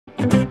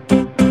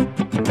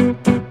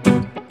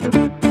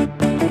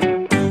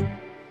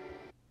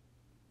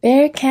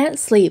Can't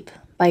Sleep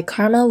by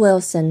Karma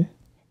Wilson.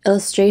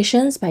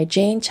 Illustrations by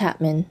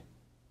Chapman.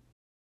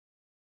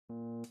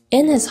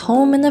 In his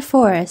home in the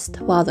forest,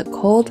 while the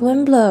cold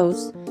wind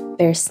blows,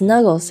 Bear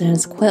snuggles in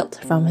his quilt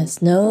from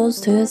his nose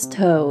to his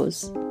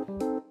toes.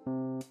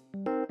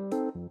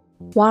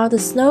 While the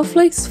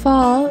snowflakes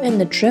fall and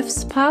the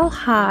drifts pile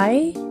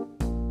high,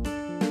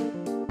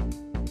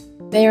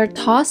 Bear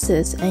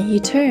tosses and he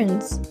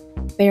turns,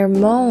 Bear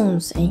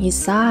moans and he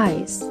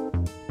sighs.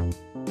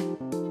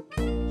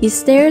 He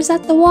stares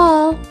at the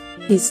wall,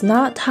 he's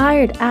not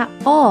tired at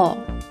all,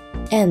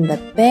 and the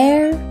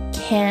bear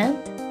can't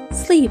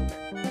sleep.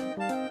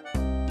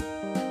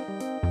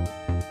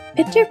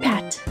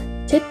 Pitter-pat,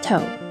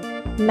 tiptoe,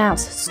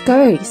 Mouse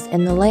scurries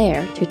in the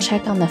lair to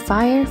check on the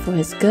fire for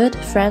his good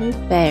friend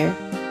Bear.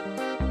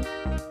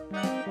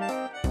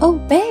 "Oh,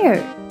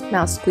 Bear,"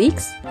 Mouse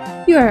squeaks,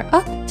 "you are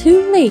up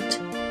too late.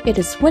 It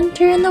is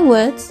winter in the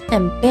woods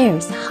and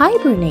bears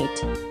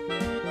hibernate."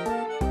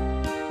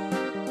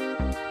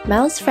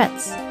 Mouse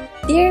frets,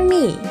 "Dear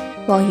me,"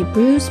 while he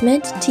brews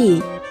mint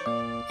tea,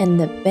 and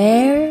the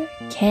bear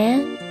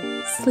can't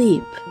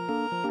sleep.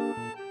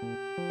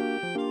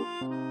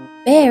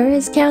 Bear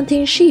is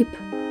counting sheep.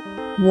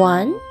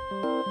 1,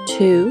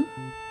 2,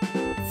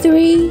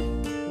 3,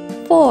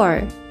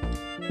 4,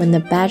 when the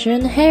badger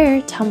and the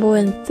hare tumble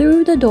in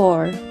through the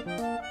door.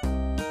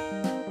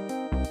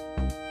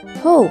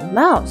 "Oh,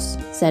 Mouse,"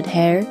 said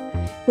Hare,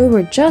 "we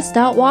were just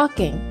out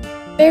walking.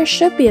 Bear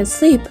should be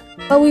asleep,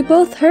 but we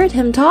both heard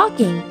him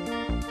talking."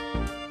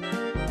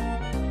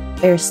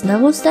 Bear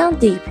snuggles down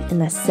deep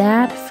in a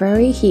sad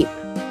furry heap,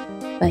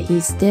 but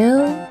he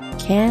still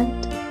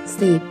can't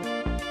sleep.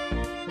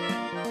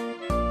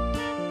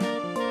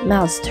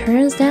 Mouse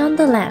turns down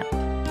the lamp,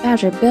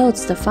 Badger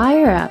builds the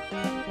fire up,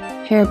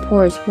 Hare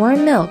pours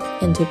warm milk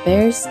into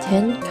Bear's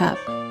tin cup.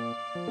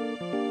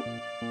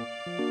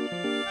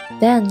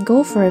 Then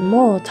Gopher and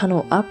Mole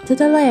tunnel up to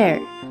the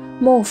lair.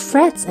 Mole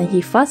frets and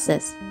he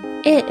fusses.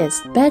 It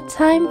is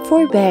bedtime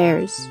for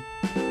bears.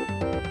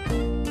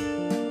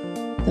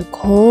 The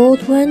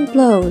cold wind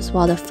blows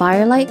while the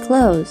firelight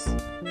glows,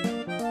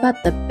 but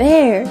the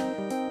bear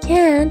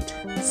can't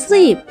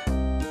sleep.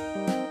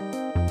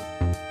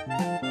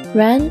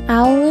 Wren,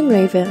 Owl, and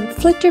Raven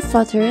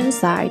flitter-flutter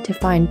inside to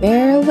find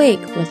Bear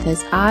awake with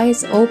his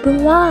eyes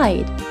open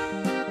wide.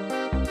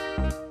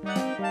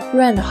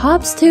 Wren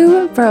hops to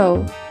and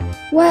fro.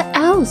 What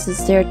else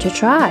is there to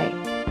try?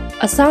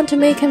 A song to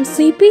make him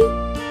sleepy?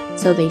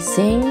 So they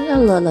sing a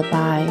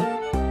lullaby.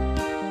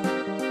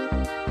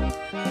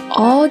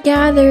 All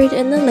gathered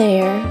in the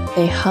lair,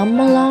 they hum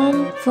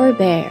along for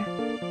Bear.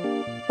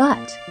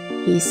 But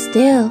he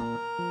still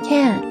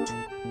can't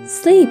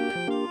sleep.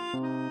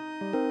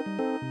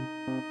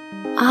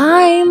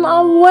 "I'm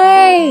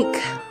awake,"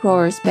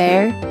 roars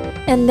Bear,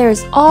 "and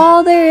there's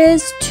all there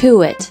is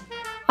to it.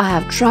 I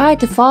have tried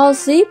to fall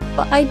asleep,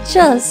 but I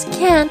just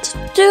can't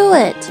do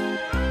it.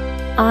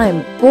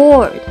 I'm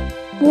bored,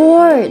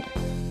 bored,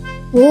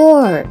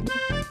 bored.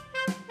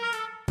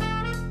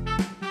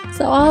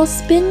 So I'll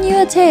spin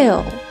you a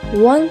tale.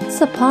 Once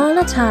upon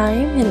a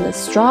time in the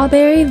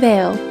strawberry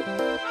vale."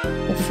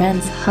 The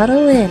friends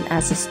huddle in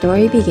as the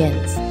story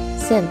begins,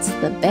 since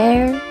the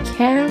bear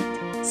can't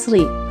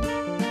sleep.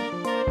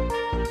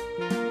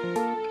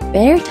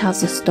 Bear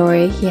tells a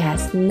story he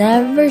has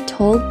never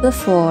told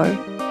before.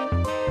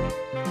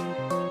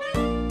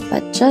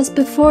 But just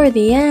before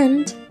the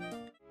end,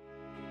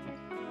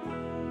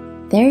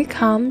 there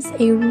comes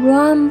a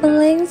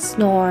rumbling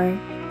snore.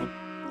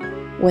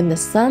 When the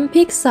sun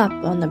peeks up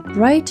on the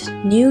bright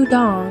new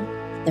dawn,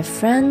 the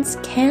friends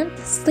can't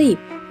sleep.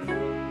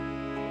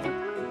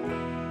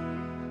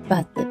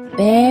 But the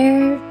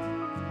bear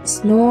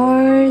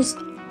snores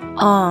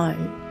on.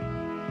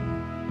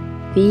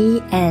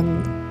 The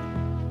end.